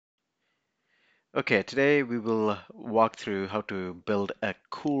Okay, today we will walk through how to build a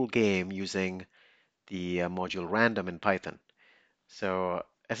cool game using the module random in Python. So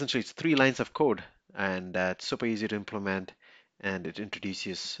essentially, it's 3 lines of code, and it's super easy to implement, and it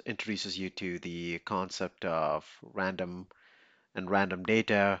introduces you to the concept of random and random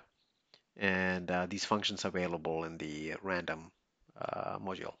data, and these functions available in the random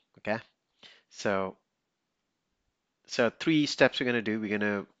module. Okay, so so 3 steps we're going to do. We're going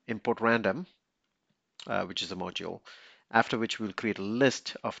to import random, which is a module, after which we'll create a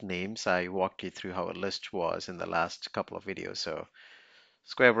list of names. I walked you through how a list was in the last couple of videos. So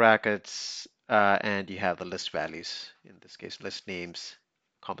square brackets, and you have the list values, in this case, list names,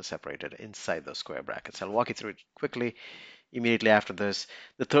 comma separated inside those square brackets. I'll walk you through it quickly immediately after this.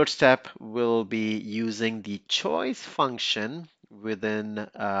 The third step will be using the choice function within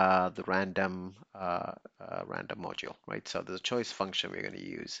the random module, right? So there's a choice function we're going to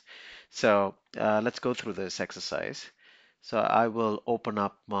use. So let's go through this exercise. So I will open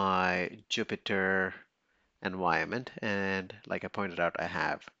up my Jupyter environment, and like I pointed out, I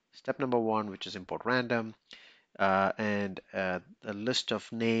have step number 1, which is import random, and the list of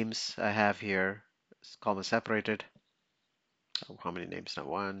names I have here is comma separated. How many names now?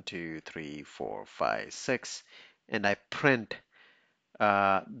 1, 2, 3, 4, 5, 6. And I print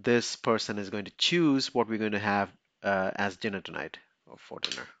this person is going to choose what we're going to have as dinner tonight, or for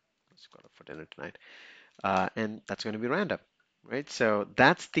dinner. Let's call it for dinner tonight. And that's going to be random, right? So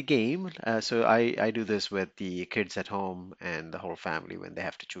that's the game. So I do this with the kids at home and the whole family when they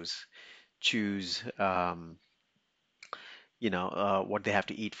have to choose what they have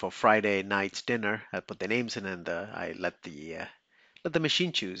to eat for Friday night's dinner. I put their names in, and I let the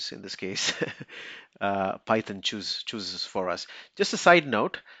machine choose. In this case, Python chooses for us. Just a side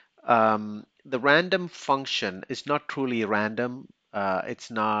note, the random function is not truly random. It's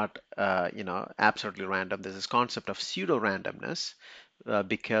not, absolutely random. There's this concept of pseudo randomness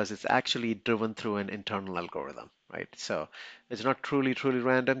because it's actually driven through an internal algorithm, right? So it's not truly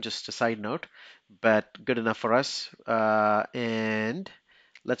random. Just a side note, but good enough for us. And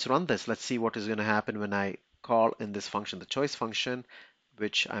let's run this. Let's see what is going to happen when I call in this function, the choice function,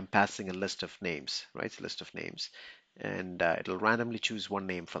 which I'm passing a list of names, right? It's a list of names, and it'll randomly choose one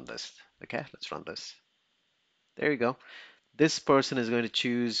name from this. Okay, let's run this. There you go. This person is going to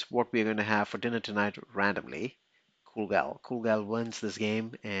choose what we're going to have for dinner tonight randomly. Cool gal. Cool gal wins this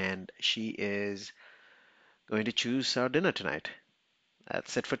game, and she is going to choose our dinner tonight.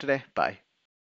 That's it for today. Bye.